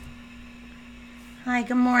Hi,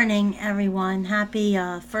 good morning, everyone. Happy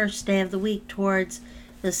first day of the week towards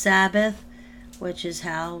the Sabbath, which is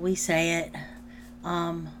how we say it.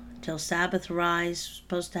 Till Sabbath rise,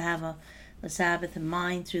 supposed to have the Sabbath in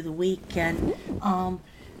mind through the week, and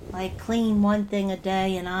like clean one thing a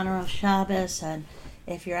day in honor of Shabbos. And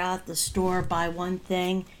if you're out the store, buy one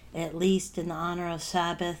thing at least in the honor of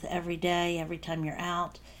Sabbath every day. Every time you're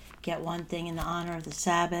out, get one thing in the honor of the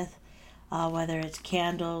Sabbath. Whether it's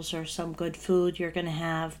candles or some good food you're going to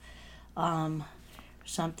have, um,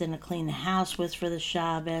 something to clean the house with for the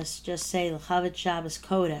Shabbos. Just say L'chaved Shabbos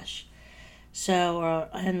Kodesh.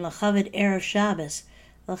 And L'chaved Erev Shabbos.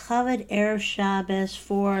 L'chaved Erev Shabbos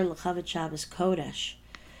for L'chaved Shabbos Kodesh.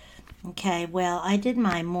 Okay, well, I did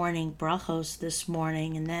my morning brachos this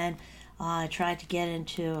morning, and then I tried to get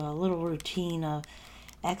into a little routine of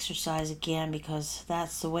exercise again because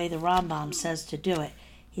that's the way the Rambam says to do it.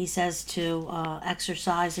 He says to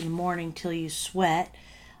exercise in the morning till you sweat,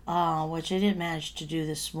 which I didn't manage to do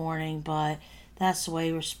this morning, but that's the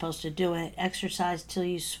way we're supposed to do it. Exercise till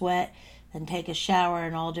you sweat, then take a shower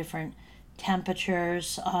in all different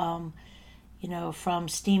temperatures, from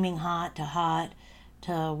steaming hot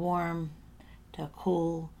to warm to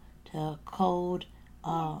cool to cold,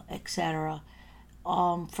 etc.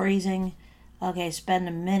 Freezing. Okay, spend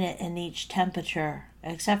a minute in each temperature,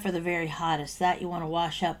 except for the very hottest. That you want to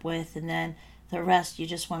wash up with, and then the rest you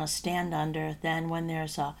just want to stand under. Then when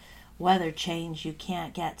there's a weather change, you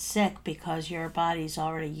can't get sick because your body's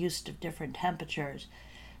already used to different temperatures.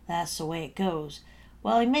 That's the way it goes.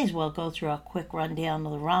 Well, you may as well go through a quick rundown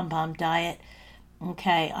of the Rambam diet.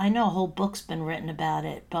 Okay, I know a whole book's been written about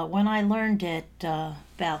it, but when I learned it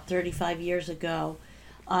about 35 years ago,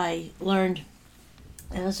 I learned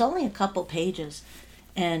it was only a couple pages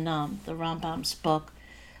in the Rambam's book,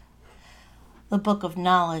 the Book of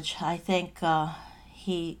Knowledge. I think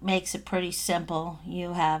he makes it pretty simple.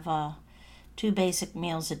 You have two basic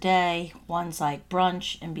meals a day. One's like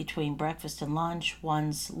brunch in between breakfast and lunch.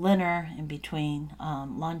 One's linner in between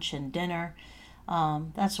lunch and dinner.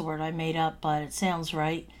 That's a word I made up, but it sounds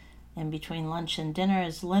right. In between lunch and dinner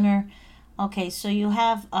is linner. Okay, so you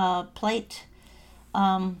have a plate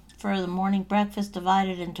for the morning breakfast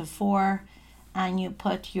divided into four, and you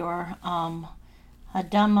put your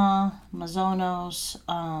hadama, mazonos,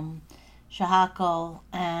 shahakal,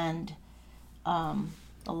 and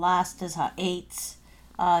the last is ha'etz.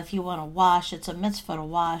 If you want to wash, it's a mitzvah to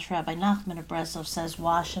wash. Rabbi Nachman of Breslov says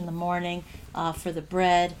wash in the morning. For the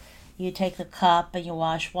bread, you take the cup and you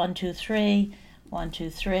wash 1, 2, 3, 1, 2,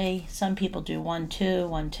 3. Some people do 1, 2,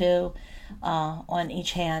 1, 2 on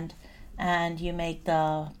each hand. And you make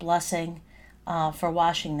the blessing for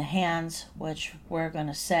washing the hands, which we're going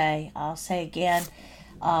to say. I'll say again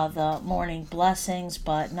the morning blessings,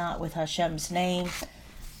 but not with Hashem's name.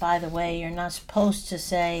 By the way, you're not supposed to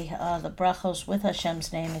say the brachos with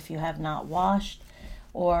Hashem's name if you have not washed,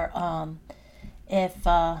 or if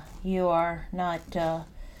you are not,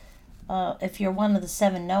 if you're one of the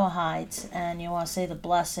 7 Noahides and you want to say the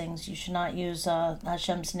blessings, you should not use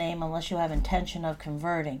Hashem's name unless you have intention of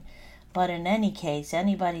converting. But in any case,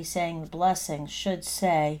 anybody saying the blessing should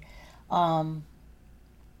say Hashem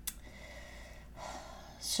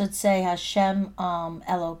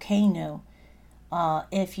Elokeinu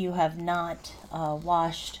if you have not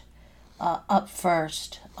washed up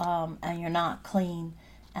first and you're not clean.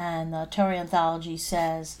 And the Torah Anthology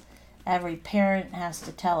says every parent has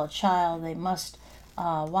to tell a child they must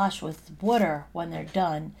wash with water when they're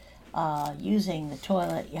done using the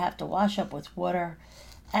toilet. You have to wash up with water.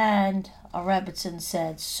 And a Rebbitzin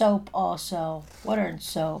said soap also, water and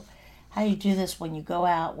soap. How do you do this when you go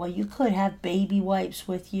out? Well, you could have baby wipes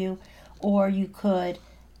with you, or you could,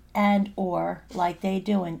 or like they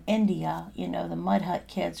do in India, the Mud Hut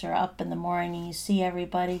kids are up in the morning and you see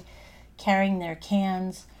everybody carrying their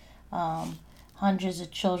cans, hundreds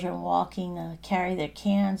of children walking to carry their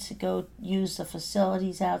cans to go use the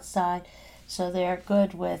facilities outside. So they're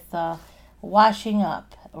good with washing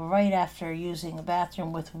up right after using the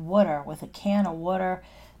bathroom with water, with a can of water.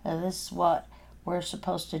 This is what we're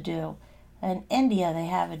supposed to do. In India, they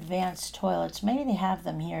have advanced toilets. Maybe they have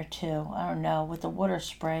them here too. I don't know, with the water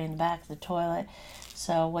spray in the back of the toilet.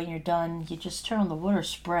 So when you're done, you just turn on the water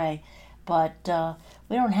spray. But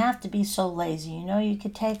we don't have to be so lazy. You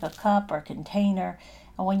could take a cup or container,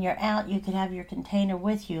 and when you're out, you could have your container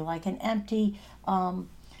with you, like an empty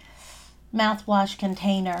mouthwash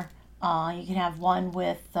container. You can have one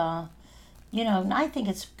with, I think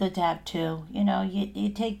it's good to have two. You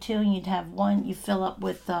take two and you'd have one you fill up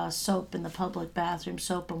with soap in the public bathroom,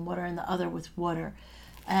 soap and water, and the other with water.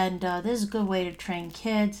 And this is a good way to train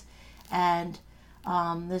kids. And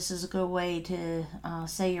This is a good way to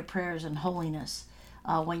say your prayers in holiness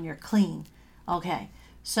when you're clean. Okay,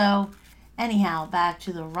 so anyhow, back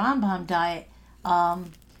to the Rambam diet.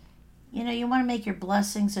 You want to make your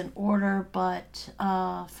blessings in order, but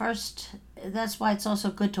first, that's why it's also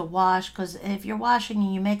good to wash, because if you're washing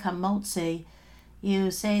and you make hamotzi,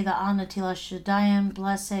 you say the Al Natilas Yadayim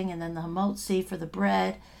blessing and then the hamotzi for the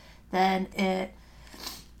bread, then it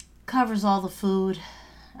covers all the food,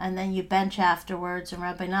 and then you bench afterwards. And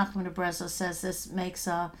Rabbi Nachman of Breslau says this makes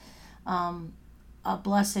a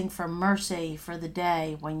blessing for mercy for the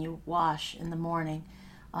day when you wash in the morning.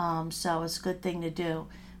 So it's a good thing to do.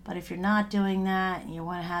 But if you're not doing that and you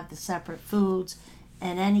want to have the separate foods,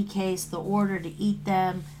 in any case, the order to eat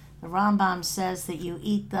them, the Rambam says that you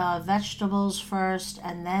eat the vegetables first,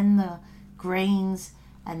 and then the grains,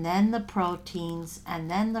 and then the proteins, and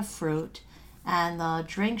then the fruit. And the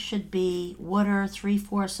drink should be water,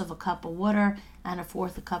 3/4 of a cup of water, and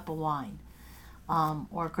 1/4 a cup of wine,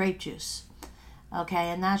 or grape juice. Okay,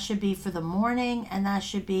 and that should be for the morning, and that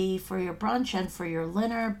should be for your brunch and for your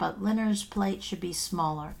dinner, but dinner's plate should be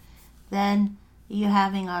smaller. Then you're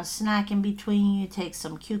having a snack in between, you take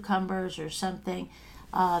some cucumbers or something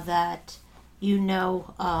that the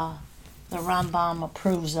Rambam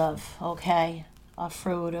approves of, okay? A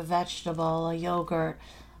fruit, a vegetable, a yogurt,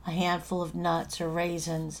 a handful of nuts or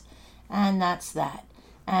raisins, and that's that.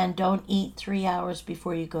 And don't eat 3 hours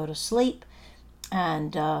before you go to sleep,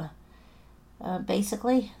 and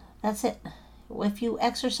basically, that's it. If you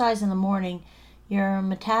exercise in the morning, your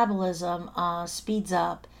metabolism speeds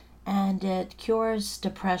up, and it cures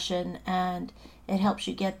depression, and it helps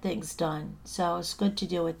you get things done. So it's good to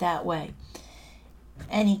do it that way.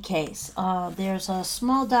 Any case, there's a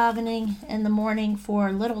small davening in the morning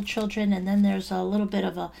for little children, and then there's a little bit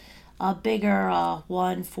of a bigger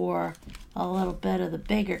one for a little bit of the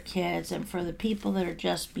bigger kids and for the people that are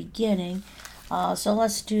just beginning. So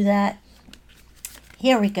let's do that.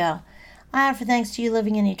 Here we go. I offer thanks to you,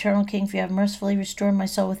 living in eternal King, for you have mercifully restored my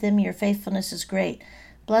soul within me. Your faithfulness is great.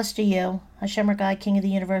 Blessed are you. Hashem, our God, King of the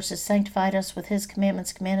universe, has sanctified us with his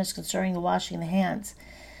commandments, commandments concerning the washing of the hands.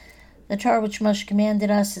 The Torah which Moshe commanded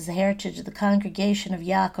us is the heritage of the congregation of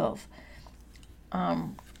Yaakov.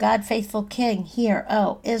 God, faithful King, hear,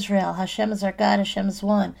 O Israel, Hashem is our God, Hashem is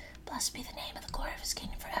one. Blessed be the name of the glory of his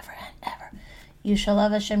kingdom forever and ever. You shall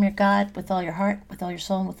love Hashem your God with all your heart, with all your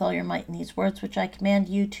soul, and with all your might. And these words which I command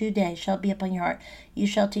you today shall be upon your heart. You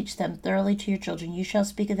shall teach them thoroughly to your children. You shall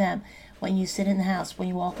speak of them when you sit in the house, when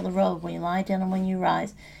you walk on the road, when you lie down, and when you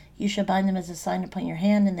rise. You shall bind them as a sign upon your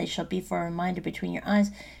hand, and they shall be for a reminder between your eyes.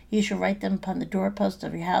 You shall write them upon the doorpost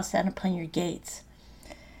of your house and upon your gates.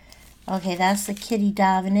 Okay, that's the kiddie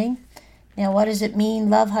davening. Now, what does it mean?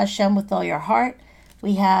 Love Hashem with all your heart.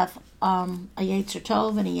 We have a Yetzer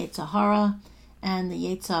Tov and a Yetzer Hara. And the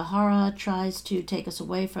Yetzer Hara tries to take us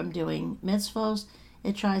away from doing mitzvos.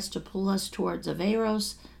 It tries to pull us towards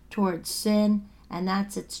averos, towards sin, and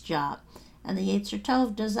that's its job. And the Yetzer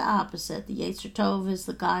Tov does the opposite. The Yetzer Tov is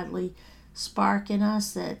the godly spark in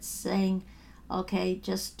us that's saying, okay,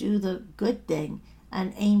 just do the good thing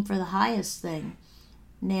and aim for the highest thing.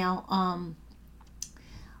 Now,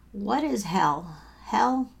 what is hell?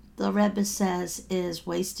 Hell, the Rebbe says, is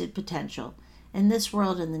wasted potential in this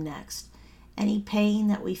world and the next. Any pain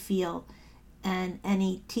that we feel and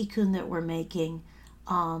any tikkun that we're making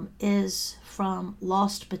is from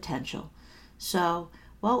lost potential. So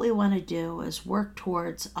what we want to do is work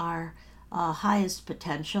towards our highest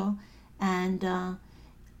potential, and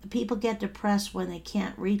people get depressed when they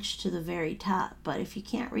can't reach to the very top. But if you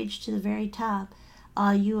can't reach to the very top,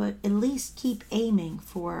 you at least keep aiming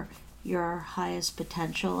for your highest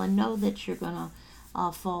potential, and know that you're going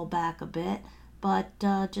to fall back a bit. But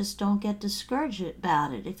just don't get discouraged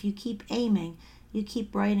about it. If you keep aiming, you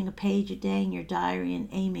keep writing a page a day in your diary and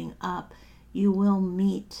aiming up, you will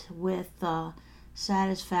meet with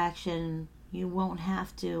satisfaction. You won't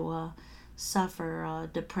have to suffer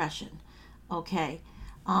depression. Okay,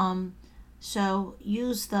 so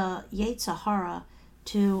use the Yetzer Hara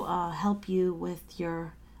to help you with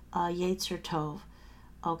your Yetzer Tov.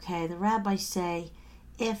 Okay, the rabbis say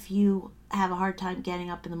if you have a hard time getting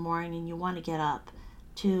up in the morning and you want to get up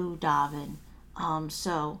to daven,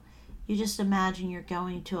 so you just imagine you're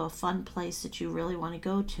going to a fun place that you really want to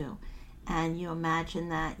go to, and you imagine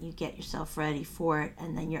that you get yourself ready for it,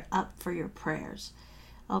 and then you're up for your prayers.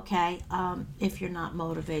 Okay, if you're not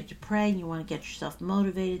motivated to pray and you want to get yourself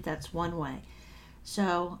motivated, that's one way.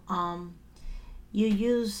 So you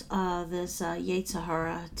use this Yetzer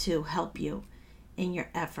Hara to help you in your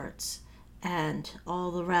efforts. And all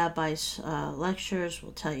the rabbis' lectures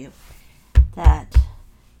will tell you that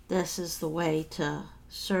this is the way to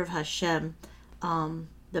serve Hashem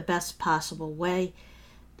the best possible way.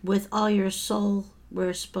 With all your soul,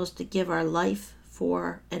 we're supposed to give our life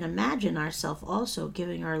for, and imagine ourselves also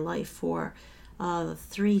giving our life for the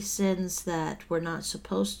 3 sins that we're not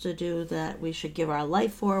supposed to do, that we should give our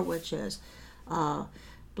life for, which is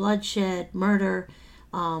bloodshed, murder.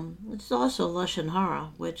 It's also Lashon Hara,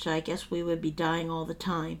 which I guess we would be dying all the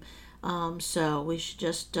time. So we should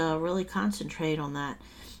just really concentrate on that.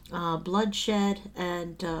 Bloodshed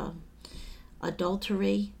and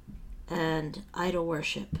adultery and idol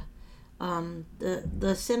worship.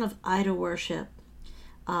 The sin of idol worship,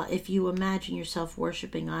 if you imagine yourself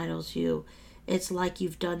worshiping idols, it's like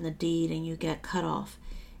you've done the deed and you get cut off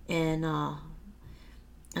in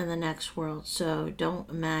the next world. So don't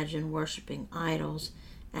imagine worshiping idols.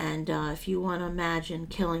 And if you want to imagine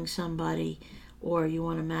killing somebody, or you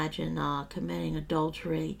want to imagine committing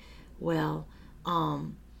adultery, well,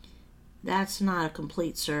 that's not a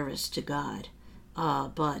complete service to God.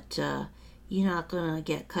 But you're not going to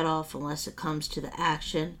get cut off unless it comes to the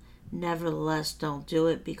action. Nevertheless, don't do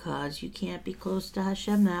it, because you can't be close to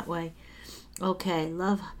Hashem that way. Okay,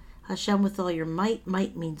 love Hashem with all your might.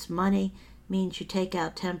 Might means money. Means you take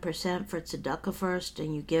out 10% for tzedakah first,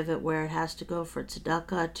 and you give it where it has to go for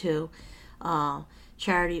tzedakah, to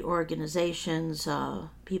charity organizations,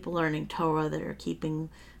 people learning Torah that are keeping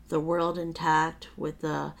the world intact with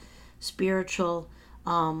spiritual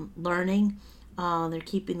learning. They're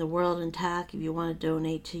keeping the world intact. If you want to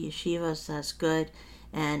donate to yeshivas, that's good.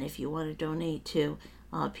 And if you want to donate to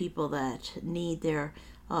people that need their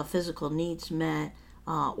physical needs met,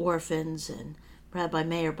 orphans, and Rabbi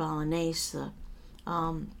Meir Balanese,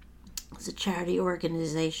 it's a charity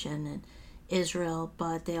organization in Israel,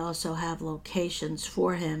 but they also have locations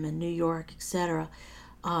for him in New York, etc.,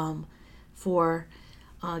 for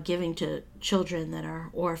giving to children that are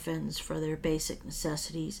orphans for their basic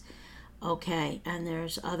necessities. Okay, and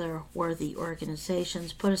there's other worthy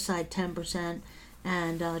organizations. Put aside 10%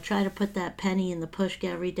 and try to put that penny in the pushka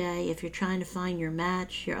every day. If you're trying to find your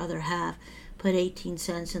match, your other half, put 18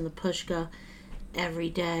 cents in the pushka every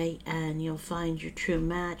day, and you'll find your true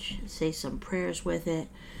match. Say some prayers with it.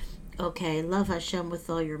 Okay, love Hashem with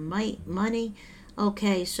all your might. Money.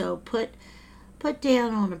 Okay, so put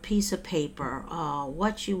down on a piece of paper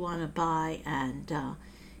what you want to buy, and the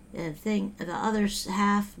other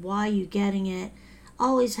half, why you getting it.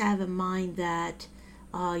 Always have in mind that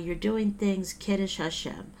you're doing things Kiddush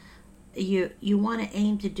Hashem. You want to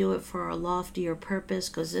aim to do it for a loftier purpose,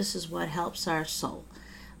 because this is what helps our soul.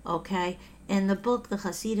 Okay? In the book, The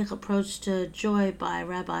Hasidic Approach to Joy by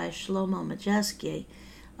Rabbi Shlomo Majeski,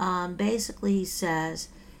 basically he says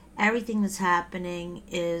everything that's happening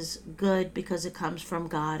is good because it comes from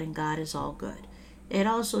God, and God is all good. It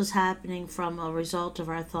also is happening from a result of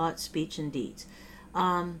our thoughts, speech, and deeds.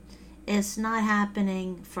 It's not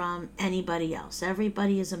happening from anybody else.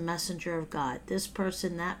 Everybody is a messenger of God. This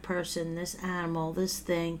person, that person, this animal, this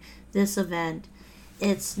thing, this event.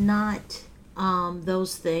 It's not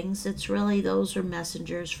those things. It's really, those are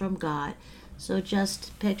messengers from God. So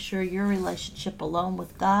just picture your relationship alone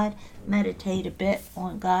with God. Meditate a bit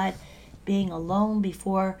on God being alone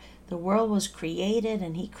before the world was created,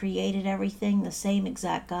 and he created everything. The same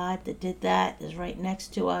exact God that did that is right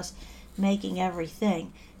next to us, making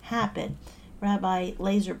everything happen. Rabbi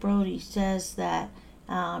Lazer Brody says that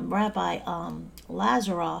Rabbi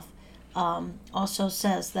Lazaroff also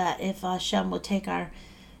says that if Hashem would take our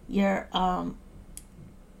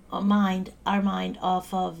mind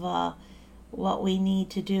off of what we need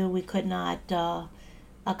to do, we could not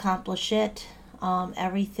accomplish it.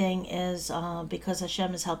 Everything is because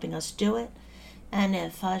Hashem is helping us do it. And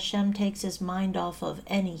if Hashem takes his mind off of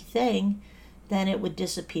anything, then it would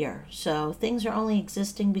disappear. So things are only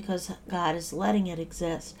existing because God is letting it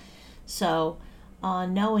exist. So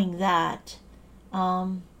knowing that,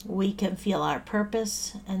 we can feel our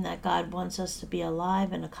purpose, and that God wants us to be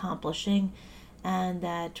alive and accomplishing, and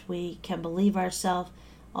that we can believe ourselves.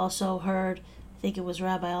 Also heard, I think it was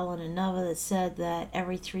Rabbi Alan Anava that said that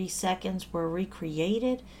every 3 seconds we're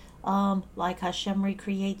recreated, like Hashem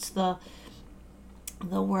recreates the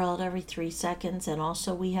world every 3 seconds, and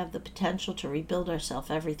also we have the potential to rebuild ourselves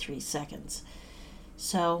every 3 seconds.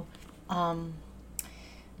 So,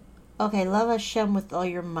 okay, love Hashem with all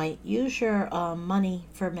your might. Use your money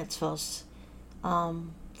for mitzvos,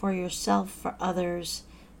 for yourself, for others.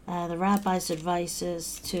 The rabbi's advice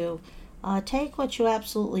is to take what you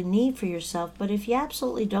absolutely need for yourself, but if you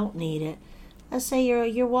absolutely don't need it, let's say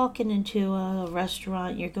you're walking into a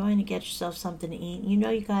restaurant, you're going to get yourself something to eat,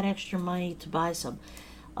 you got extra money to buy some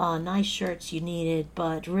nice shirts you needed,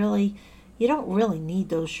 but really you don't really need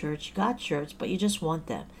those shirts. You got shirts, but you just want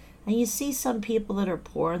them. And you see some people that are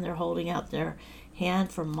poor and they're holding out their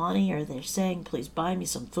hand for money, or they're saying, please buy me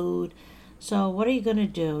some food. So what are you going to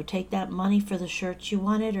do? Take that money for the shirts you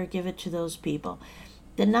wanted, or give it to those people?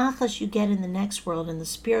 The nachas you get in the next world, in the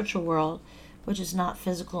spiritual world, which is not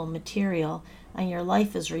physical and material, and your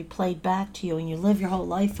life is replayed back to you and you live your whole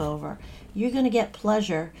life over, you're going to get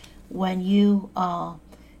pleasure when you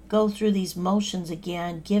go through these motions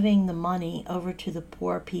again, giving the money over to the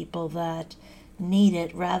poor people that need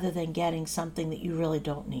it, rather than getting something that you really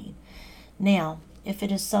don't need. Now, if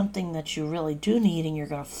it is something that you really do need and you're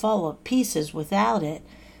going to fall to pieces without it,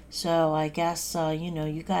 so I guess,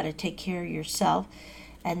 you got to take care of yourself.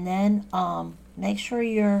 And then make sure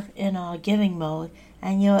you're in a giving mode,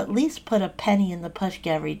 and you at least put a penny in the pushka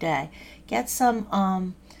every day. Get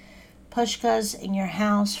some pushkas in your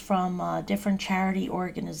house from different charity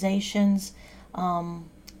organizations,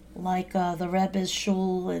 like the Rebbe's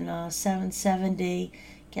Shul in 770.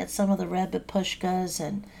 Get some of the Rebbe pushkas,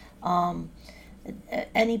 and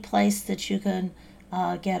any place that you can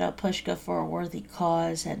get a pushka for a worthy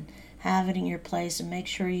cause, and have it in your place, and make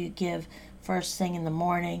sure you give first thing in the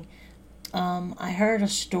morning. I heard a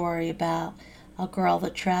story about a girl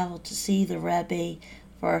that traveled to see the Rebbe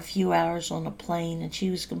for a few hours on a plane, and she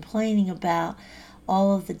was complaining about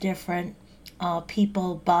all of the different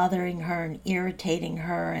people bothering her and irritating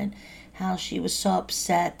her, and how she was so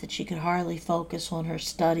upset that she could hardly focus on her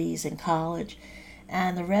studies in college.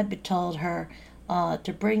 And the Rebbe told her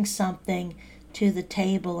to bring something to the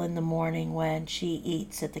table in the morning when she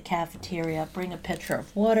eats at the cafeteria. Bring a pitcher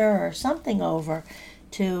of water or something over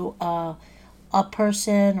to a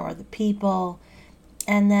person or the people.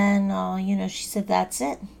 And then, she said, that's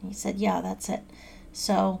it. He said, yeah, that's it.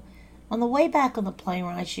 So on the way back on the plane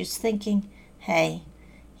ride, she was thinking, hey,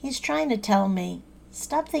 he's trying to tell me,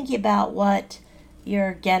 stop thinking about what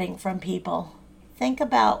you're getting from people. Think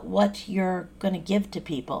about what you're going to give to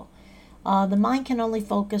people. The mind can only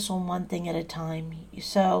focus on one thing at a time.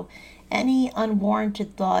 So any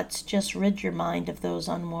unwarranted thoughts, just rid your mind of those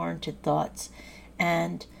unwarranted thoughts,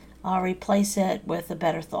 and replace it with a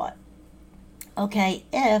better thought. Okay,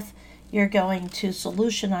 if you're going to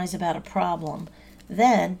solutionize about a problem,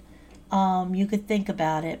 then you could think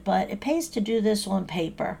about it, but it pays to do this on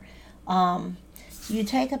paper. You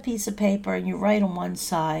take a piece of paper and you write on one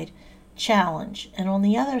side, challenge, and on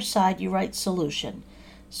the other side you write solution.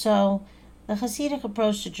 So the Hasidic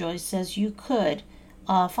approach to joy says you could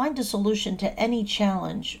find a solution to any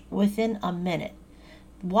challenge within a minute.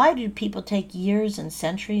 Why do people take years and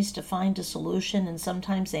centuries to find a solution, and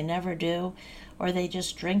sometimes they never do, or they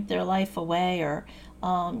just drink their life away, or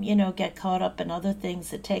get caught up in other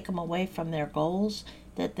things that take them away from their goals,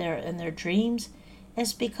 that they're in their dreams?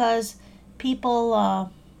 It's because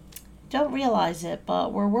people don't realize it,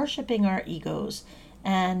 but we're worshiping our egos,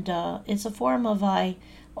 and it's a form of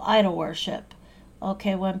idol worship.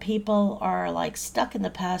 Okay, when people are like stuck in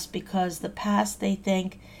the past because the past they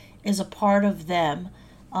think is a part of them,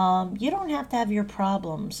 you don't have to have your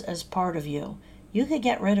problems as part of you. You could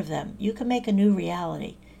get rid of them. You can make a new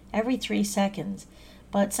reality every 3 seconds.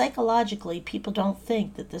 But psychologically, people don't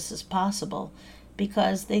think that this is possible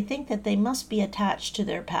because they think that they must be attached to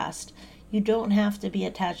their past. You don't have to be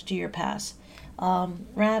attached to your past.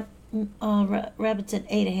 Rebbetzin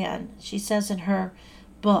Adahan, she says in her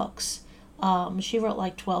books, she wrote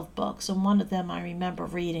like 12 books, and one of them I remember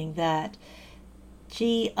reading that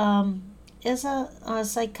she is a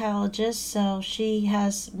psychologist, so she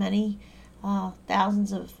has many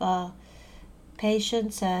thousands of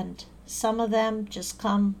patients, and some of them just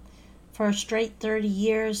come for a straight 30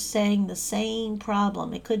 years saying the same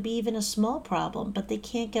problem. It could be even a small problem, but they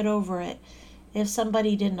can't get over it. If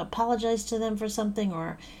somebody didn't apologize to them for something,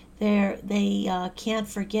 or they can't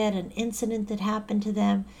forget an incident that happened to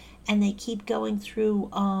them, and they keep going through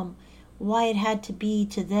why it had to be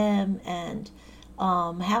to them, and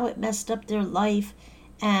how it messed up their life.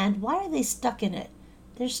 And why are they stuck in it?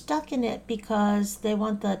 They're stuck in it because they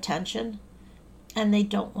want the attention, and they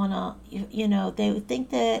don't want to, they think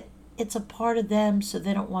that it's a part of them, so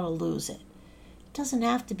they don't want to lose it. It doesn't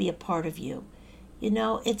have to be a part of you.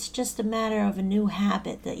 It's just a matter of a new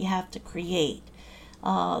habit that you have to create.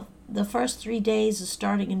 The first 3 days of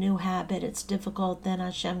starting a new habit, it's difficult. Then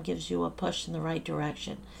Hashem gives you a push in the right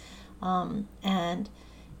direction. And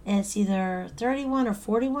it's either 31 or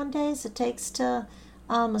 41 days it takes to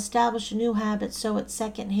establish a new habit, so it's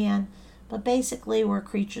secondhand. But basically, we're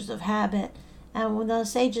creatures of habit. And when the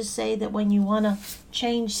sages say that when you want to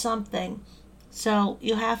change something, so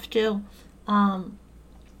you have to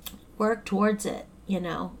work towards it,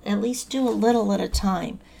 at least do a little at a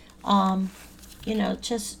time.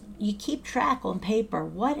 Just you keep track on paper.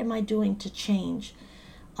 What am I doing to change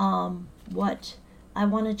what I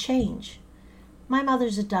want to change? My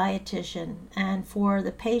mother's a dietitian, and for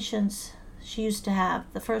the patients she used to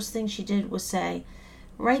have, the first thing she did was say,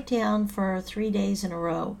 write down for 3 days in a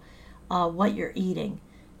row what you're eating.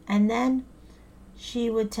 And then she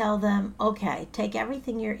would tell them, okay, take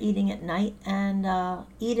everything you're eating at night and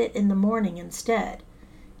eat it in the morning instead.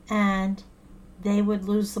 And they would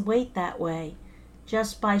lose the weight that way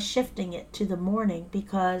just by shifting it to the morning,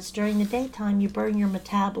 because during the daytime you burn your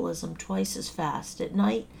metabolism twice as fast. At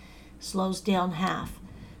night, slows down half.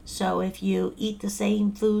 So if you eat the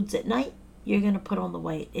same foods at night, you're going to put on the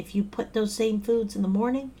weight. If you put those same foods in the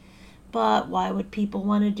morning, but why would people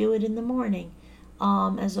want to do it in the morning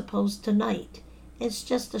as opposed to night? It's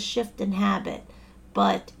just a shift in habit.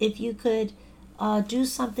 But if you could do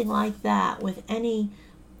something like that with any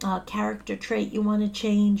character trait you want to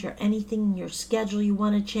change or anything in your schedule you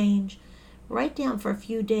want to change, write down for a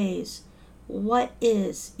few days what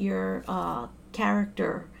is your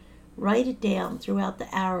character. Write it down throughout the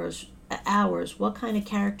hours what kind of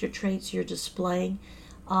character traits you're displaying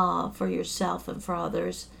for yourself and for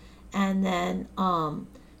others, and then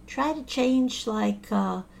try to change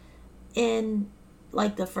in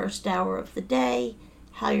the first hour of the day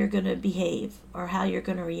how you're going to behave or how you're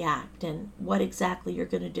going to react and what exactly you're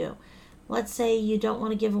going to do. Let's say you don't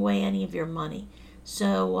want to give away any of your money,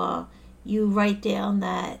 so you write down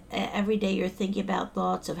that every day you're thinking about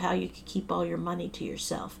thoughts of how you could keep all your money to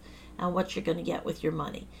yourself and what you're going to get with your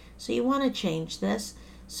money. So you want to change this.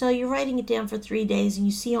 So you're writing it down for 3 days and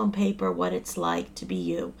you see on paper what it's like to be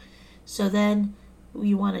you. So then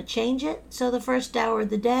you want to change it. So the first hour of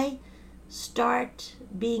the day, start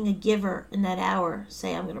being a giver in that hour.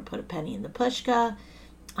 Say, I'm going to put a penny in the pushka.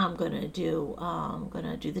 I'm going to do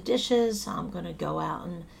the dishes. I'm going to go out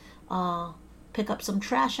and pick up some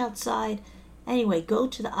trash outside. Anyway, go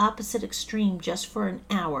to the opposite extreme just for an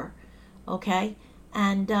hour, okay?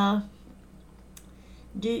 And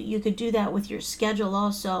you could do that with your schedule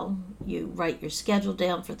also. You write your schedule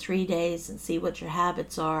down for 3 days and see what your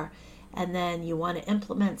habits are, and then you want to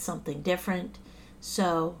implement something different.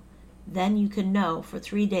 So then you can know for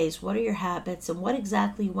 3 days what are your habits and what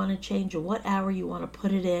exactly you want to change or what hour you want to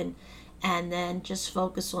put it in, and then just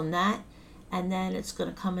focus on that, and then it's going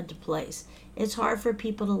to come into place. It's hard for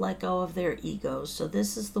people to let go of their egos, so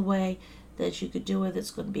this is the way that you could do it.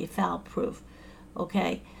 It's going to be foul-proof.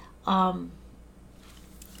 Okay,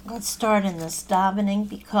 let's start in this davening,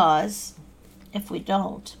 because if we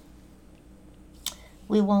don't,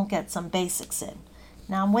 we won't get some basics in.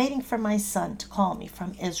 Now I'm waiting for my son to call me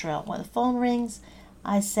from Israel. When the phone rings,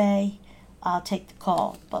 I say I'll take the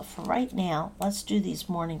call. But for right now, let's do these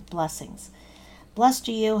morning blessings. Blessed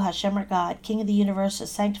are you, Hashem our God, King of the universe,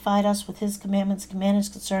 has sanctified us with his commandments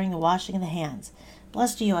concerning the washing of the hands.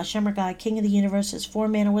 Blessed are you, Hashem our God, King of the universe, has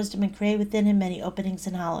formed man of wisdom and created within him many openings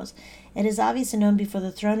and hollows. It is obvious and known before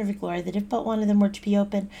the throne of your glory that if but one of them were to be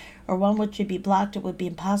open, or one were to be blocked, it would be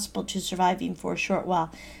impossible to survive even for a short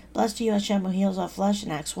while. Blessed are you, Hashem, who heals all flesh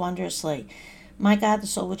and acts wondrously. My God, the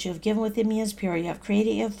soul which you have given within me is pure. You have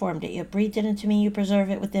created it, you have formed it, you have breathed it into me, you preserve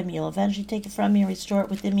it within me. You'll eventually take it from me and restore it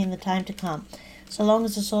within me in the time to come. So long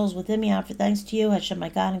as the soul is within me, I offer thanks to you, Hashem, my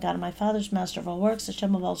God, and God of my fathers, master of all works,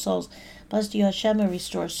 Hashem of all souls. Blessed are you, Hashem, who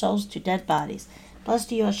restores souls to dead bodies.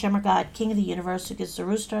 Blessed are you, Hashem, our God, King of the universe, who gives the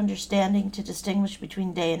rooster understanding to distinguish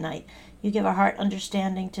between day and night. You give our heart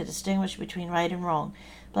understanding to distinguish between right and wrong.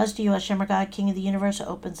 Blessed are you, Hashem, our God, King of the universe, who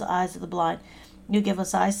opens the eyes of the blind. You give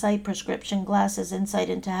us eyesight, prescription glasses, insight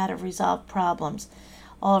into how to resolve problems.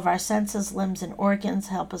 All of our senses, limbs, and organs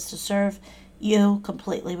help us to serve you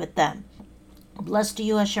completely with them. Blessed are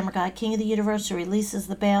you, Hashem, our God, King of the universe, who releases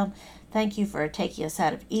the bound. Thank you for taking us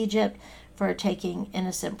out of Egypt, for taking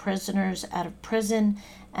innocent prisoners out of prison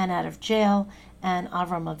and out of jail, and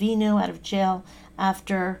Avram Avinu out of jail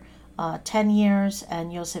after 10 years,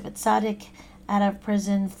 and Yosef Atzadik out of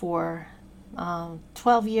prison for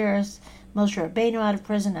 12 years, Moshe Rabbeinu out of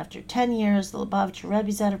prison after 10 years, the Lubavitcher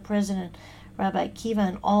Rebbe's out of prison, and Rabbi Akiva,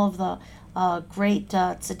 and all of the great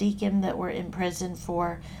tzaddikim that were in prison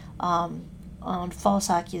for on false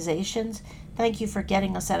accusations. Thank you for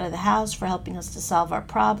getting us out of the house, for helping us to solve our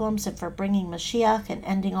problems, and for bringing Mashiach and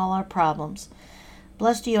ending all our problems.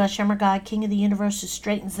 Blessed are you, Hashem, our God, King of the universe, who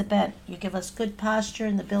straightens the bent. You give us good posture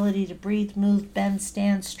and the ability to breathe, move, bend,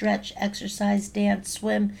 stand, stretch, exercise, dance,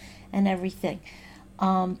 swim, and everything.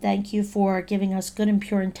 Thank you for giving us good and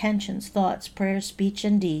pure intentions, thoughts, prayers, speech,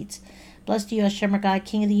 and deeds. Blessed are you, Hashem, our God,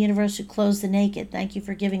 King of the universe, who clothes the naked. Thank you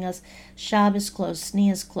for giving us Shabbos clothes,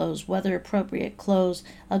 Sneas clothes, weather-appropriate clothes,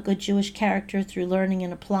 a good Jewish character through learning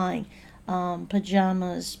and applying,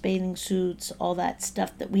 pajamas, bathing suits, all that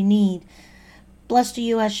stuff that we need. Blessed are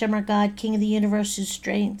you, Hashem, our God, King of the universe, who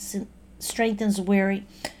strengthens the weary,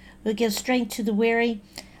 who gives strength to the weary.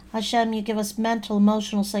 Hashem, you give us mental,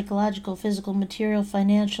 emotional, psychological, physical, material,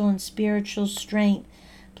 financial, and spiritual strength.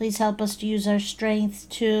 Please help us to use our strength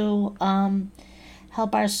to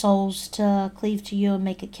help our souls to cleave to you and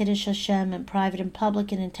make a Kiddush Hashem in private and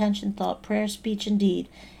public, in intention, thought, prayer, speech, and deed,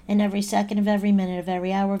 in every second of every minute, of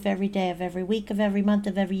every hour, of every day, of every week, of every month,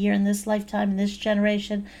 of every year, in this lifetime, in this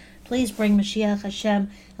generation. Please bring Mashiach Hashem,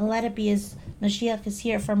 and let it be as Mashiach is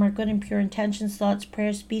here from our good and pure intentions, thoughts,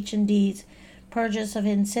 prayers, speech, and deeds. Purge us of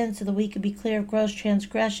hidden sins so that we could be clear of gross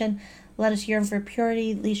transgression. Let us yearn for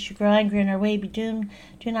purity, lest you grow angry and our way be doomed.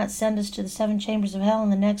 Do not send us to the 7 chambers of hell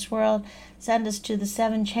in the next world. Send us to the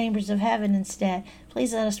 7 chambers of heaven instead.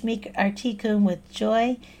 Please let us make our tikkun with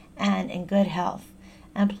joy and in good health.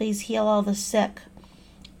 And please heal all the sick.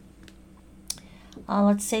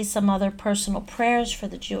 Let's say some other personal prayers for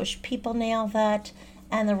the Jewish people now, that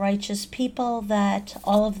and the righteous people, that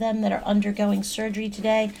all of them that are undergoing surgery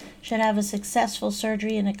today should have a successful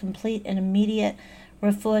surgery and a complete and immediate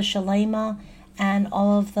refuah shalema, and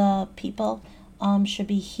all of the people should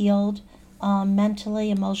be healed mentally,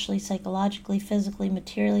 emotionally, psychologically, physically,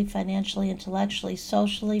 materially, financially, intellectually,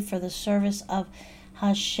 socially, for the service of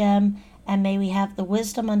Hashem. And may we have the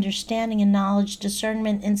wisdom, understanding, and knowledge,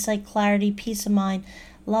 discernment, insight, clarity, peace of mind,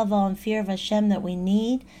 love, awe, and fear of Hashem that we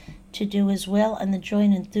need to do his will, and the joy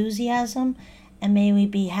and enthusiasm. And may we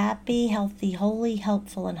be happy, healthy, holy,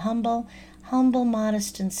 helpful, and humble,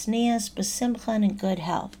 modest, and sneas, besimcha, and in good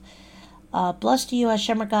health. Blessed are you,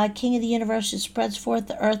 Hashem, our God, King of the universe, who spreads forth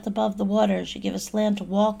the earth above the waters. You give us land to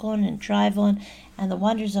walk on and drive on, and the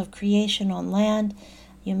wonders of creation on land.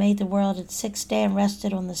 You made the world at 6th day and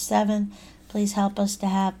rested on the 7th. Please help us to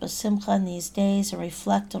have besimcha in these days and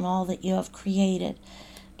reflect on all that you have created.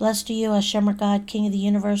 Blessed are you, Hashem, our God, King of the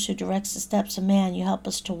universe, who directs the steps of man. You help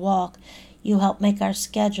us to walk. You help make our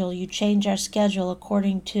schedule. You change our schedule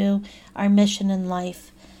according to our mission in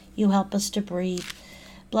life. You help us to breathe.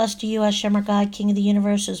 Blessed are you, Hashem, our God, King of the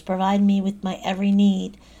universe, who has provided me with my every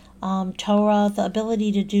need. Torah, the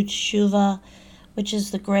ability to do teshuvah, which is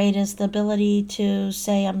the greatest, the ability to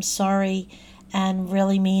say I'm sorry and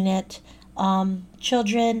really mean it.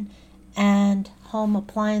 Children and home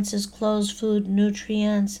appliances, clothes, food,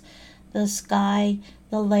 nutrients, the sky,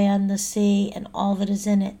 the land, the sea, and all that is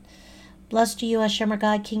in it. Blessed are you, Hashem, our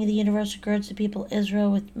God, King of the universe, who girds the people of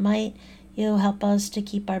Israel with might. You help us to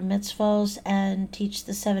keep our mitzvos and teach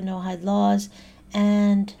the 7 Noahide laws,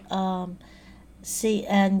 and see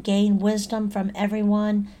and gain wisdom from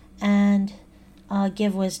everyone, and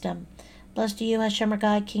give wisdom. Blessed are you, Hashem, our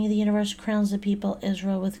God, King of the universe, who crowns the people of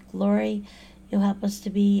Israel with glory. You help us to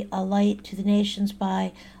be a light to the nations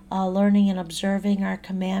by learning and observing our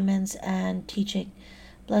commandments and teaching.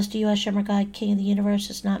 Blessed are you, Hashem, our God, King of the universe,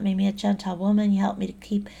 has not made me a Gentile woman. You help me to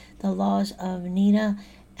keep the laws of Nina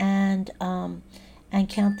and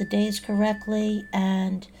count the days correctly,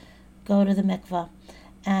 and go to the mikvah,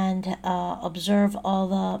 and observe all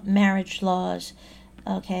the marriage laws.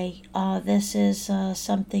 Okay, this is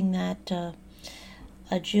something that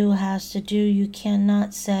a Jew has to do. You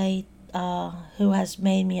cannot say who has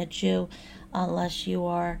made me a Jew unless you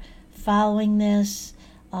are following this,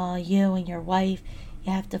 you and your wife.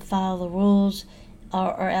 You have to follow the rules,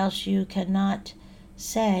 or else you cannot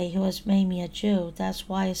say who has made me a Jew. That's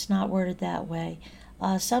why it's not worded that way.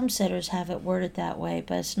 Some sitters have it worded that way,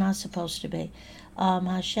 but it's not supposed to be.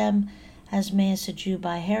 Hashem has made us a Jew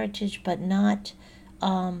by heritage, but not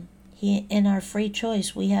in our free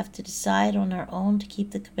choice. We have to decide on our own to keep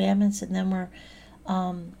the commandments, and then we're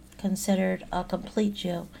considered a complete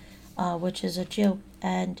Jew, which is a Jew.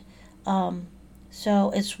 And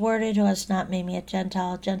so it's worded, who has not made me a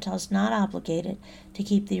Gentile. Gentiles not obligated to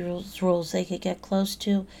keep these rules. They could get close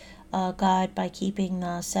to God by keeping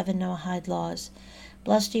the 7 Noahide laws.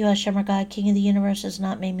 Blessed are you, Hashem, our God, King of the universe, has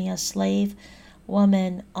not made me a slave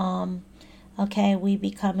woman. Okay, we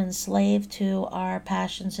become enslaved to our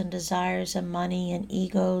passions and desires and money and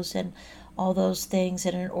egos and all those things.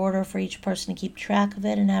 And in order for each person to keep track of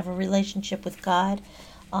it and have a relationship with God,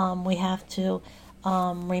 we have to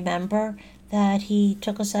remember that he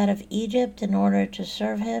took us out of Egypt in order to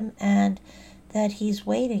serve him, and that he's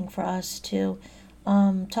waiting for us to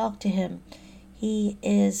talk to him. He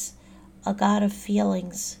is a God of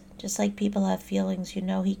feelings. Just like people have feelings, you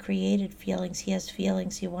know, he created feelings. He has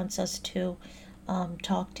feelings. He wants us to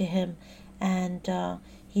talk to him, and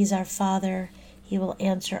He's our Father. He will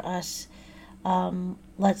answer us.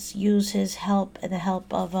 Let's use his help and the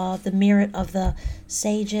help of the merit of the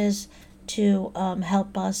sages to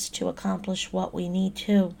help us to accomplish what we need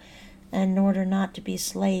to in order not to be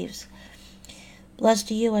slaves.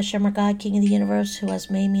 Blessed are you, Hashem, our God, King of the universe, who has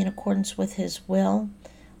made me in accordance with his will.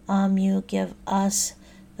 You give us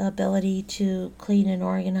the ability to clean and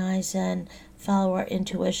organize and follow our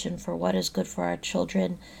intuition for what is good for our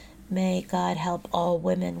children. May God help all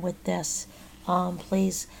women with this.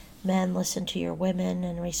 Please, men, listen to your women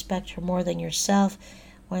and respect her more than yourself.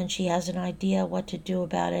 When she has an idea what to do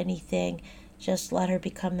about anything, just let her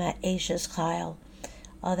become that Ashes Kyle,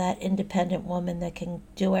 that independent woman that can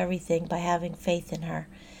do everything by having faith in her.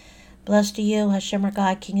 Blessed are you, Hashem, our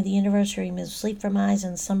God, King of the universe, who removes sleep from eyes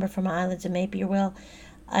and slumber from our eyelids, and may be your will.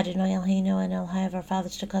 Adonai Eloheinu and Elohai of our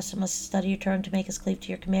fathers to custom us to study your Torah and to make us cleave to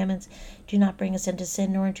your commandments. Do not bring us into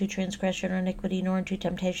sin, nor into transgression or iniquity, nor into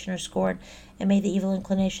temptation or scorn. And may the evil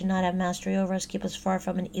inclination not have mastery over us. Keep us far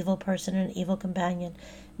from an evil person and an evil companion.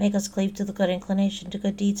 Make us cleave to the good inclination, to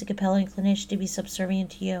good deeds, a compelling inclination to be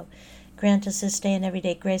subservient to you. Grant us this day and every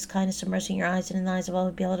day grace, kindness, and mercy in your eyes and in the eyes of all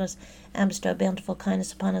who behold us, and bestow bountiful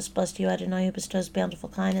kindness upon us. Blessed are you, Adonai, who bestows bountiful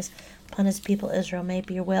kindness upon his people Israel. May it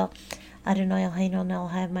be your will. Adonai Eloheinu and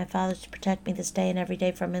Elohai of my fathers to protect me this day and every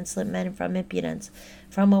day from insolent men and from impudence,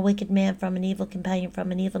 from a wicked man, from an evil companion,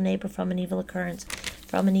 from an evil neighbor, from an evil occurrence,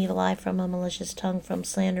 from an evil eye, from a malicious tongue, from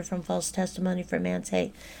slander, from false testimony, from man's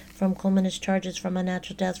hate, from calumnious charges, from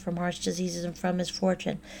unnatural death, from harsh diseases, and from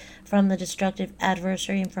misfortune, from the destructive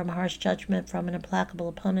adversary, and from harsh judgment, from an implacable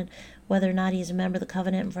opponent, whether or not he is a member of the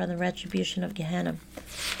covenant, and from the retribution of Gehenna.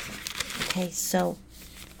 Okay, so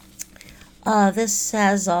this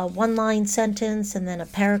has a one-line sentence and then a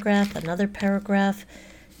paragraph, another paragraph.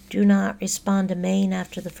 Do not respond to main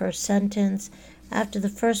after the first sentence. After the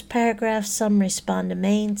first paragraph, some respond to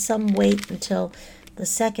main, some wait until the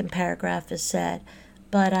second paragraph is said.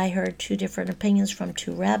 But I heard two different opinions from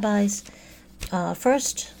two rabbis.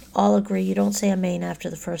 First, all agree you don't say amen after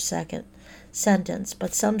the second sentence,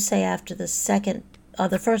 but some say after the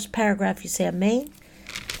first paragraph you say amen,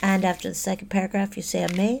 and after the second paragraph you say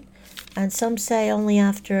amen. And some say only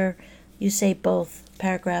after you say both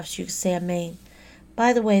paragraphs you say amen.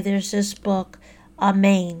 By the way, there's this book,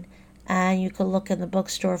 Amen, and you can look in the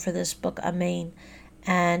bookstore for this book, Amen.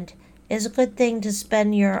 And it's a good thing to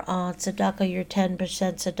spend your tzedakah, your 10%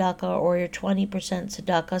 tzedakah or your 20%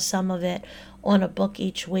 tzedakah, some of it, on a book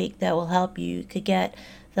each week that will help you. You could get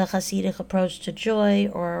the Hasidic Approach to Joy,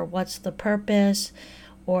 or What's the Purpose,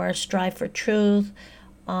 or Strive for Truth,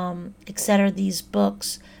 etc. These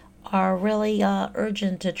books are really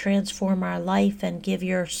urgent to transform our life and give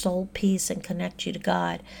your soul peace and connect you to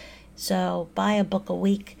God. So buy a book a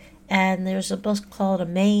week, and there's a book called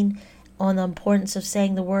Amen on the importance of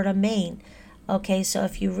saying the word Amen. Okay, so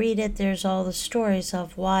if you read it, there's all the stories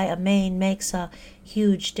of why Amen makes a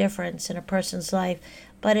huge difference in a person's life.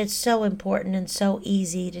 But it's so important and so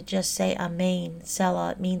easy to just say Amen,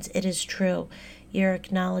 Selah. It means it is true. You're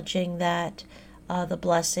acknowledging that the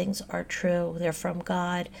blessings are true. They're from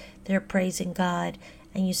God. They're praising God.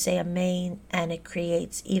 And you say Amen, and it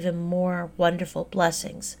creates even more wonderful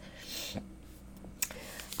blessings.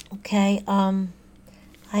 Okay,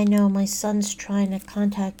 I know my son's trying to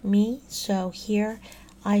contact me, so here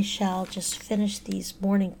I shall just finish these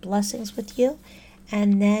morning blessings with you,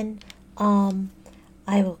 and then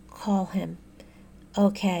I will call him.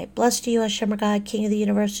 Okay, blessed are you, Hashem, our God, King of the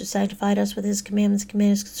universe, who sanctified us with his commandments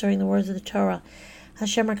concerning the words of the Torah.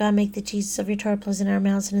 Hashem, our God, make the teachings of your Torah pleasant in our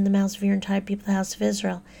mouths and in the mouths of your entire people, the house of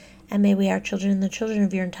Israel. And may we, our children, and the children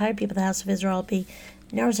of your entire people, the house of Israel, be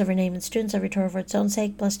knowers of your name and students of your Torah for its own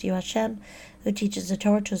sake. Blessed are you, Hashem, who teaches the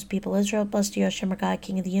Torah to his people Israel. Blessed are you, Hashem, our God,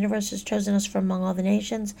 King of the universe, who has chosen us from among all the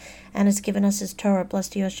nations and has given us his Torah.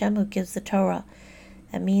 Blessed are you, Hashem, who gives the Torah.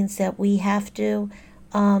 That means that we have to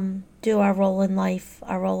do our role in life.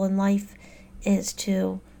 Our role in life is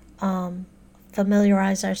to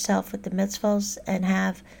familiarize ourselves with the mitzvahs and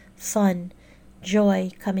have fun,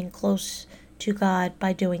 joy, coming close to God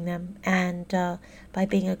by doing them, and by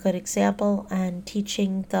being a good example and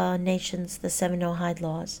teaching the nations the 7 Noahide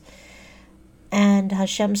laws. And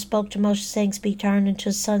Hashem spoke to Moshe, saying, Speak to Aaron and to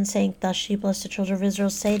his son, saying, Thus she bless the children of Israel.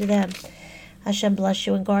 Say to them, Hashem bless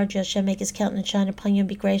you and guard you. Hashem make his countenance shine upon you and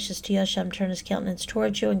be gracious to you. Hashem turn his countenance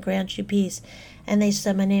towards you and grant you peace. And they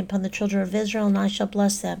set my name upon the children of Israel, and I shall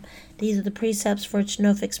bless them. These are the precepts for which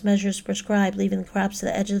no fixed measure is prescribed, leaving the crops to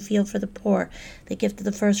the edge of the field for the poor, the gift of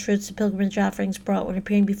the first fruits, the pilgrimage offerings brought when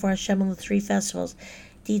appearing before Hashem on the 3 festivals,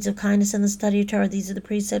 deeds of kindness and the study of Torah. These are the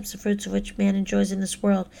precepts, the fruits of which man enjoys in this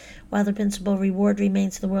world, while the principal reward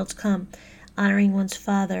remains in the world to come. honoring one's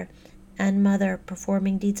father and mother,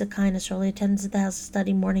 performing deeds of kindness, early attendance at the house of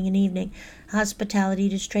study morning and evening, hospitality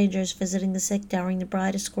to strangers, visiting the sick, dowering the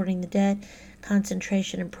bride, escorting the dead,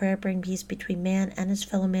 concentration and prayer bring peace between man and his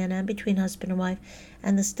fellow man and between husband and wife,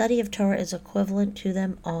 and the study of Torah is equivalent to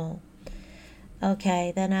them all.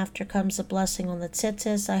 Okay, then after comes the blessing on the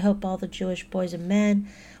tzitzis. I hope all the Jewish boys and men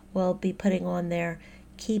will be putting on their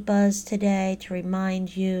kippahs today to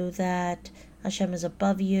remind you that Hashem is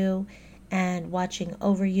above you and watching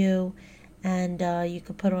over you. And you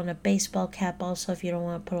could put on a baseball cap also if you don't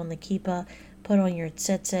want to put on the kippah. Put on your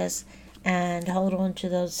tzitzis and hold on to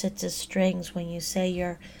those tzitzis strings when you say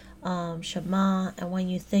your Shema, and when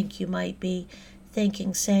you think you might be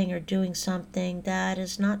thinking, saying, or doing something that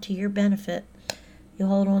is not to your benefit. You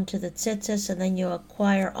hold on to the tzitzis, and then you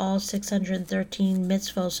acquire all 613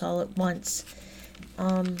 mitzvos all at once.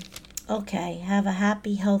 Okay, have a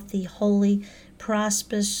happy, healthy, holy,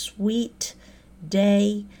 prosperous, sweet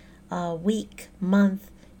day, week, month,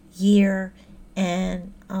 year,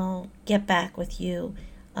 and I'll get back with you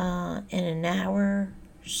in an hour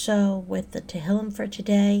or so with the Tehillim for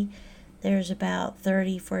today. There's about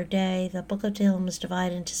 30 for a day. The book of Tehillim is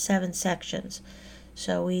divided into 7 sections.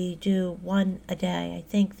 So we do one a day. I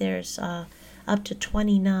think there's up to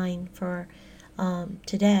 29 for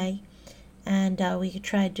today. And we could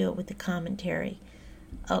try to do it with the commentary.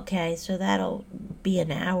 Okay, so that'll be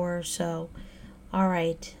an hour or so. All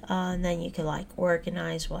right, and then you can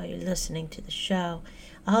organize while you're listening to the show.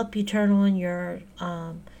 I hope you turn on your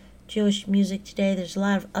Jewish music today. There's a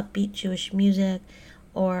lot of upbeat Jewish music,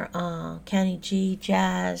 or Kenny G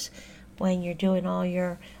jazz when you're doing all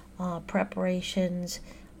your preparations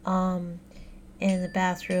in the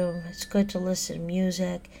bathroom. It's good to listen to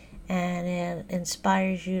music, and it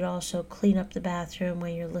inspires you to also clean up the bathroom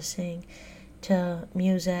when you're listening to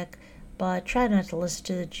music. But try not to listen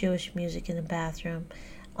to the Jewish music in the bathroom.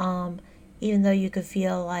 Even though you could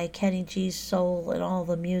feel like Kenny G's soul and all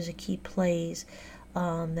the music he plays,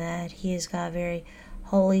 that he has got very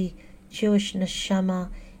holy Jewish neshama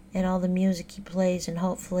in all the music he plays, and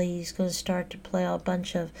hopefully he's going to start to play a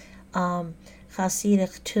bunch of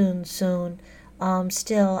Hasidic tunes soon.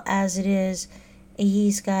 Still, as it is,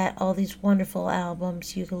 he's got all these wonderful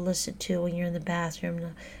albums you can listen to when you're in the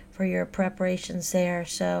bathroom for your preparations there.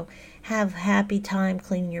 So have a happy time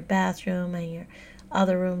cleaning your bathroom and your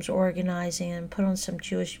other rooms, organizing, and put on some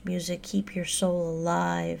Jewish music. Keep your soul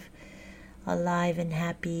alive and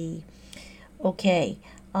happy. Okay,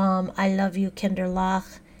 I love you,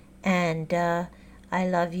 Kinderlach, and I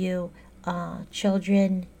love you,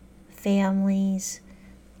 children, families,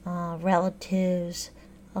 relatives,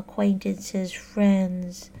 acquaintances,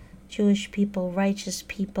 friends, Jewish people, righteous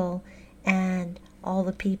people, and all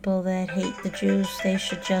the people that hate the Jews. They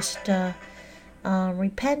should just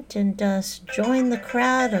repent and join the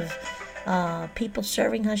crowd of people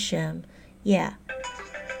serving Hashem. Yeah.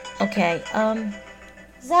 Okay.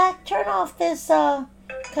 Zach, turn off this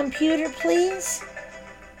computer, please.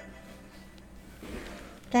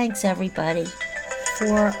 Thanks, everybody,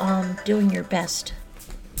 for doing your best.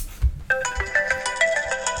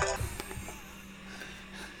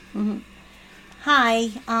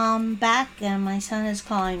 Hi, I'm back, and my son is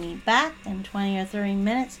calling me back in 20 or 30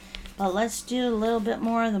 minutes. But let's do a little bit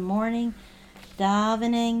more of the morning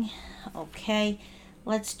davening. Okay,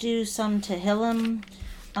 let's do some Tehillim.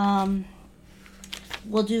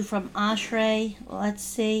 We'll do from Ashrei. Let's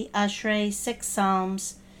see, Ashrei, 6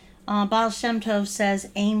 Psalms. Baal Shem Tov says,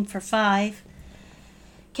 aim for 5.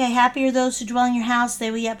 Okay, happy are those who dwell in your house. They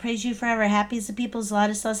will yet praise you forever. Happy is the people as Lad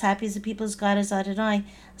is us. Happy is the people as God is Adonai.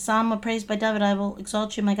 Psalm of praise by David. I will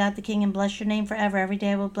exalt you, my God the King, and bless your name forever. Every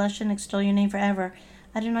day I will bless you and extol your name forever.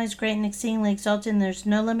 Adonai is great and exceedingly exalted, and there's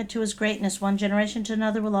no limit to his greatness. One generation to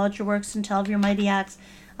another will laud your works and tell of your mighty acts.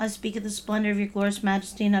 I speak of the splendor of your glorious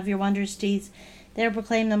majesty and of your wondrous deeds. They will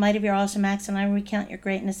proclaim the might of your awesome acts, and I will recount your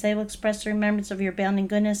greatness. They will express the remembrance of your abounding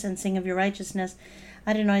goodness and sing of your righteousness.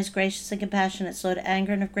 Adonai is gracious and compassionate, slow to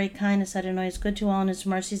anger, and of great kindness. Adonai is good to all, and his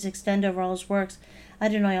mercies extend over all his works.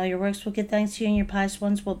 Adonai, all your works will give thanks to you, and your pious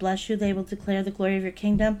ones will bless you. They will declare the glory of your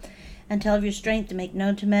kingdom and tell of your strength, to make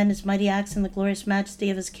known to men his mighty acts and the glorious majesty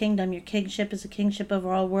of his kingdom. Your kingship is a kingship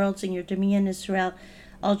over all worlds, and your dominion is throughout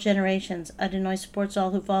all generations. Adonai supports all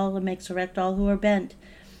who fall and makes erect all who are bent.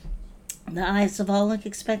 The eyes of all look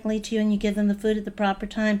expectantly to you, and you give them the food at the proper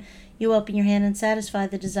time. You open your hand and satisfy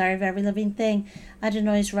the desire of every living thing.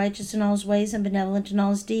 Adonai is righteous in all his ways and benevolent in all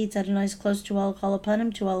his deeds. Adonai is close to all who call upon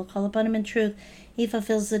him, to all who call upon him in truth. He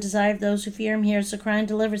fulfills the desire of those who fear him, hears the cry, and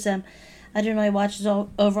delivers them. Adonai watches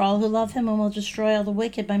over all who love him and will destroy all the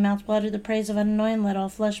wicked. My mouth will utter the praise of Adonai, and let all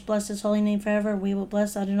flesh bless his holy name forever. We will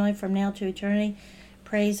bless Adonai from now to eternity.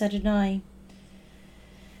 Praise Adonai.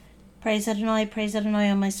 Praise Adonai, praise Adonai.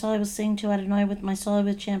 O my soul, I will sing to Adonai. With my soul I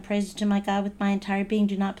will chant praises to my God with my entire being.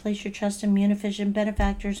 Do not place your trust in munificent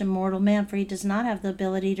benefactors and mortal man, for he does not have the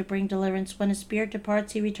ability to bring deliverance. When his spirit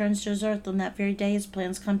departs, he returns to his earth. On that very day his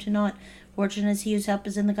plans come to naught. Fortunate is he whose help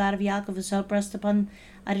is in the God of Yaakov, whose hope rests upon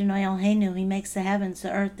Adonai Eloheinu. He makes the heavens,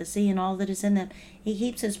 the earth, the sea, and all that is in them. He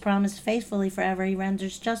keeps his promise faithfully forever. He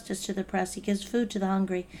renders justice to the oppressed. He gives food to the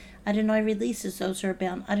hungry. Adonai releases those who are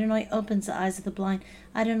bound. Adonai opens the eyes of the blind.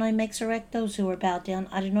 Adonai makes erect those who are bowed down.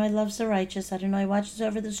 Adonai loves the righteous. Adonai watches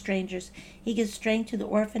over the strangers. He gives strength to the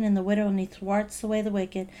orphan and the widow, and he thwarts the way of the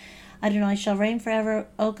wicked. Adonai shall reign forever,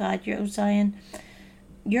 O God, O Zion.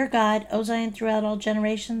 Your God, O Zion, throughout all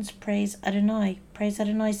generations. Praise Adonai. Praise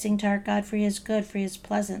Adonai. Sing to our God, for he is good, for he is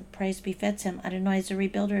pleasant. Praise befits him. Adonai is the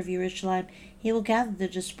rebuilder of Jerusalem. He will gather the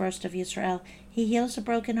dispersed of Israel. He heals the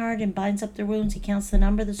broken heart and binds up their wounds. He counts the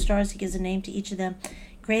number of the stars. He gives a name to each of them.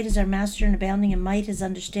 Great is our master and abounding in might. His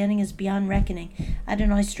understanding is beyond reckoning.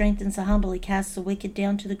 Adonai strengthens the humble. He casts the wicked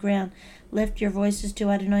down to the ground. Lift your voices to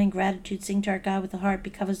Adonai in gratitude. Sing to our God with the harp.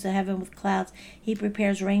 He covers the heaven with clouds. He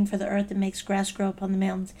prepares rain for the earth and makes grass grow upon the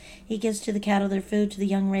mountains. He gives to the cattle their food, to the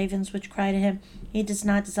young ravens which cry to him. He does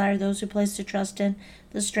not desire those who place their trust in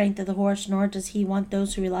the strength of the horse, nor does he want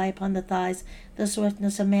those who rely upon the thighs, the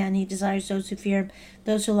swiftness of man. He desires those who fear him,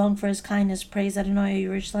 those who long for his kindness. Praise Adonai, O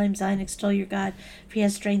Jerusalem, Zion, extol your God, for he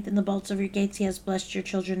has strengthened the bolts of your gates. He has blessed your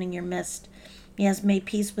children in your midst. He has made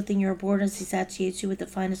peace within your borders. He satiates you with the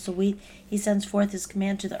finest of wheat. He sends forth his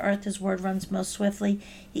command to the earth. His word runs most swiftly.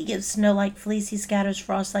 He gives snow like fleece. He scatters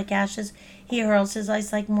frost like ashes. He hurls his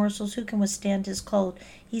ice like morsels. Who can withstand his cold?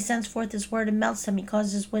 He sends forth his word and melts them. He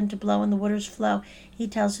causes his wind to blow and the waters flow. He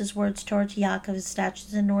tells his words to Yaakov, his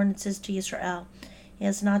statutes and ordinances to Israel. He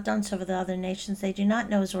has not done so for the other nations. They do not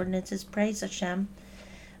know his ordinances. Praise Hashem.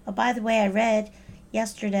 By the way, I read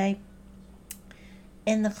yesterday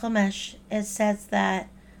in the Chumash, it says that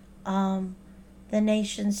the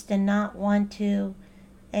nations did not want to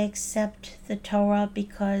accept the Torah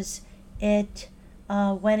because it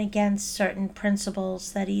went against certain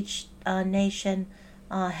principles that each nation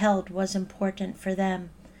held was important for them.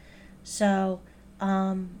 So,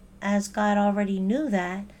 as God already knew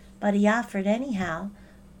that, but he offered anyhow,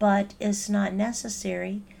 but it's not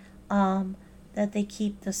necessary that they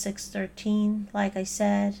keep the 613, like I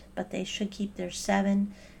said, but they should keep their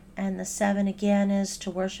 7. And the 7 again is to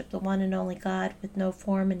worship the one and only God with no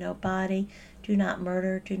form and no body. Do not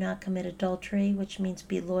murder, do not commit adultery, which means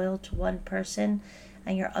be loyal to one person,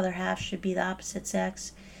 and your other half should be the opposite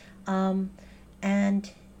sex.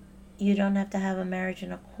 And you don't have to have a marriage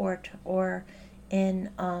in a court or in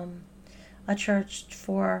a church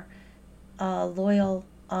for a loyal,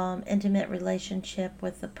 intimate relationship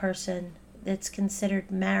with the person. It's considered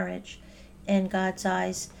marriage in God's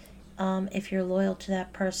eyes if you're loyal to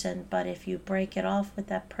that person. But if you break it off with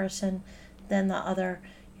that person, then your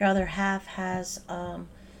other half has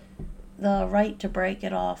the right to break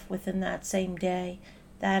it off within that same day.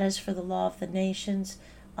 That is for the law of the nations.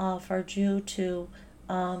 For a Jew to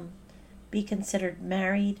be considered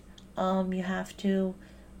married, you have to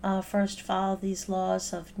first follow these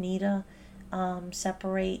laws of Nida,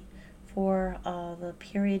 separate for the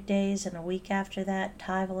period days, and a week after that,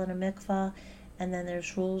 Taival and a mikvah, and then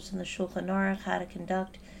there's rules in the Shulchan Aruch how to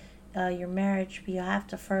conduct your marriage. But you have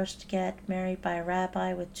to first get married by a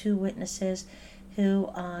rabbi with 2 witnesses who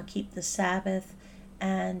keep the Sabbath,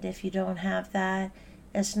 and if you don't have that,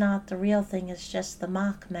 it's not the real thing, it's just the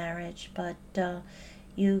mock marriage. But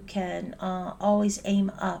you can always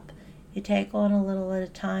aim up. You take on a little at a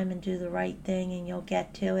time and do the right thing, and you'll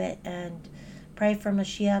get to it. And pray for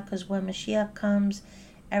Mashiach, because when Mashiach comes,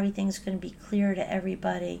 everything's going to be clear to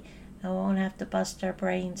everybody. And we won't have to bust our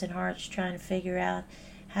brains and hearts trying to figure out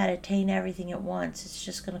how to attain everything at once. It's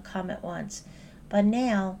just going to come at once. But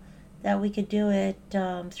now that we could do it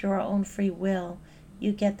through our own free will,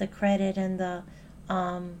 you get the credit and the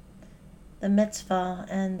mitzvah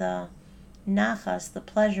and the nachas, the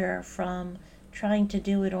pleasure from trying to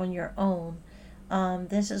do it on your own.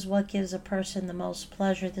 This is what gives a person the most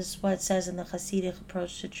pleasure. This is what it says in the Hasidic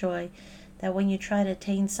approach to joy, that when you try to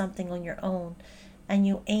attain something on your own and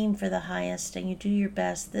you aim for the highest and you do your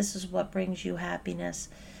best, this is what brings you happiness.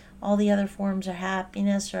 All the other forms of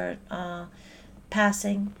happiness are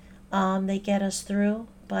passing. They get us through,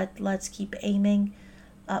 but let's keep aiming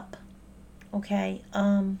up. Okay,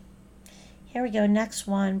 here we go. Next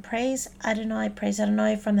one. Praise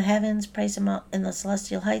Adonai from the heavens. Praise him in the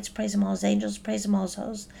celestial heights. Praise him all his angels. Praise him all his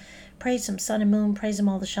hosts. Praise him, sun and moon, praise him,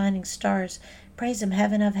 all the shining stars. Praise him,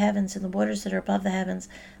 heaven of heavens, and the waters that are above the heavens.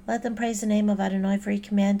 Let them praise the name of Adonai, for he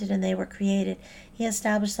commanded, and they were created. He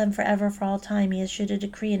established them forever, for all time. He issued a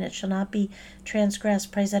decree, and it shall not be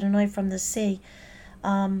transgressed. Praise Adonai from the sea.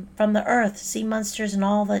 From the earth, sea monsters and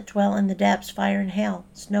all that dwell in the depths, fire and hail,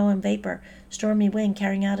 snow and vapor, stormy wind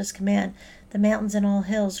carrying out his command, the mountains and all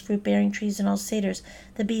hills, fruit-bearing trees and all cedars,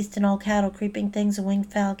 the beasts and all cattle, creeping things and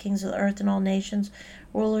winged fowl, kings of the earth and all nations,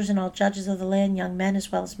 rulers and all judges of the land, young men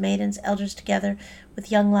as well as maidens, elders together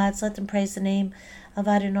with young lads. Let them praise the name of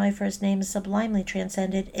Adonai, for his name is sublimely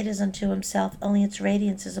transcended. It is unto himself, only its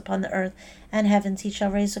radiance is upon the earth and heavens. He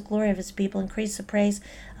shall raise the glory of his people, increase the praise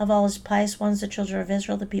of all his pious ones, the children of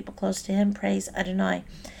Israel, the people close to him. Praise Adonai.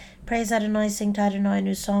 Praise Adonai, sing to Adonai a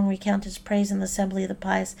new song, recount his praise in the assembly of the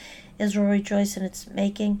pious. Israel rejoice in its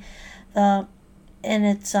making, maker.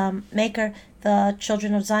 The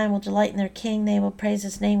children of Zion will delight in their king. They will praise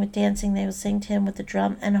his name with dancing. They will sing to him with the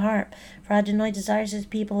drum and harp. For Adonai desires his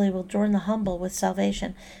people. He will adorn the humble with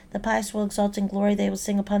salvation. The pious will exalt in glory. They will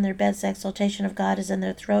sing upon their beds. The exaltation of God is in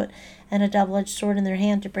their throat, and a double-edged sword in their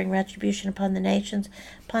hand, to bring retribution upon the nations,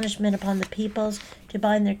 punishment upon the peoples, to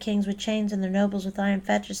bind their kings with chains and their nobles with iron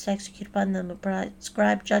fetters, to execute upon them a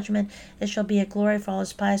prescribed judgment. It shall be a glory for all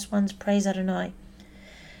his pious ones. Praise Adonai.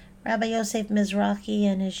 Rabbi Yosef Mizrahi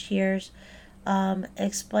in his shears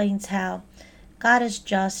explains how God is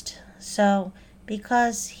just. So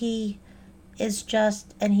because he is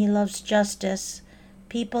just and he loves justice,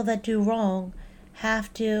 people that do wrong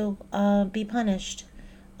have to be punished.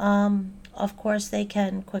 Of course, they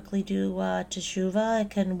can quickly do teshuvah.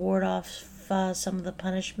 It can ward off some of the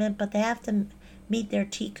punishment, but they have to meet their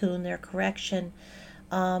tikkun, their correction.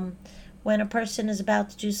 When a person is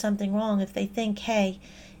about to do something wrong, if they think, hey,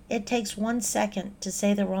 it takes 1 second to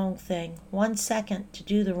say the wrong thing, 1 second to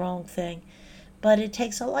do the wrong thing, but it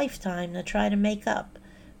takes a lifetime to try to make up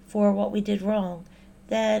for what we did wrong,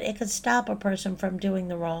 that it could stop a person from doing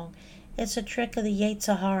the wrong. It's a trick of the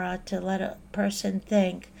Yetzer Hara to let a person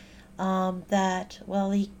think that,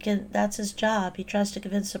 well, that's his job. He tries to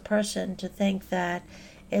convince a person to think that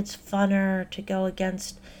it's funner to go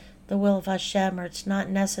against the will of Hashem, or it's not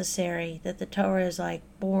necessary, that the Torah is like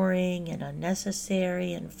boring and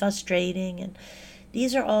unnecessary and frustrating, and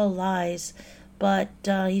these are all lies, but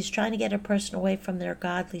he's trying to get a person away from their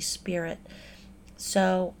godly spirit.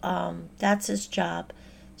 So that's his job.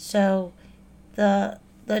 So the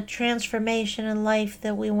transformation in life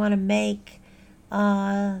that we want to make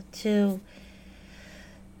to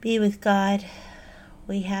be with God,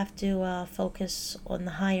 we have to focus on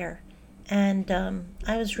the higher. And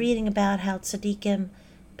I was reading about how tzaddikim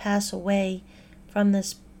pass away from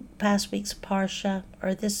this past week's parsha,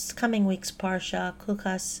 or this coming week's parsha.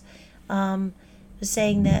 Kukas was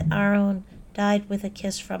saying that Aaron died with a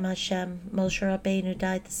kiss from Hashem. Moshe Rabbeinu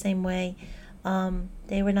died the same way.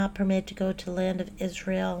 They were not permitted to go to the land of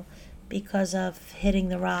Israel because of hitting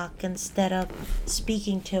the rock instead of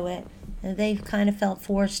speaking to it. And they kind of felt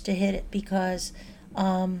forced to hit it because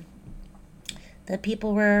the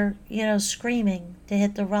people were, screaming to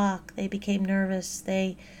hit the rock. They became nervous.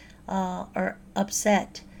 They are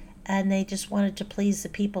upset, and they just wanted to please the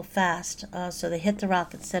people fast. So they hit the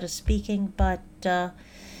rock instead of speaking, but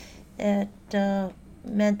it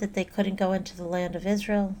meant that they couldn't go into the land of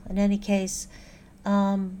Israel. In any case,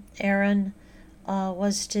 Aaron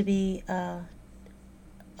was to be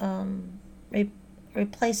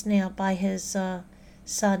replaced now by his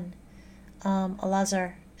son,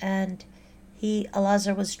 Elazar, and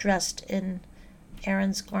Elazar was dressed in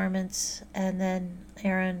Aaron's garments, and then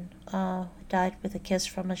Aaron died with a kiss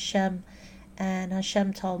from Hashem, and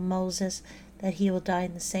Hashem told Moses that he will die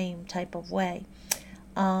in the same type of way.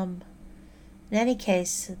 In any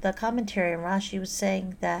case, the commentary on Rashi was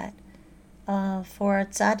saying that for a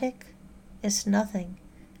tzaddik, it's nothing.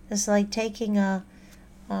 It's like taking a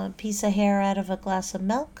piece of hair out of a glass of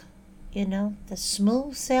milk, the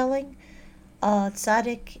smooth sailing.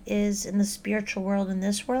 Tzaddik is in the spiritual world in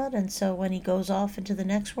this world, and so when he goes off into the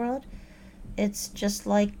next world, it's just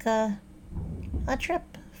like a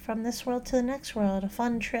trip from this world to the next world, a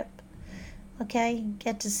fun trip. Okay,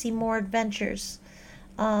 get to see more adventures.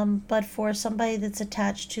 But for somebody that's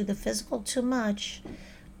attached to the physical too much,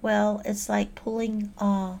 well, it's like pulling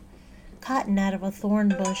cotton out of a thorn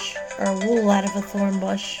bush, or wool out of a thorn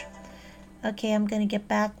bush. Okay, I'm going to get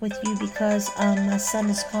back with you because my son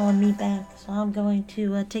is calling me back. So I'm going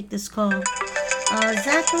to take this call.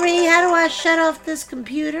 Zachary, how do I shut off this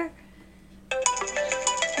computer?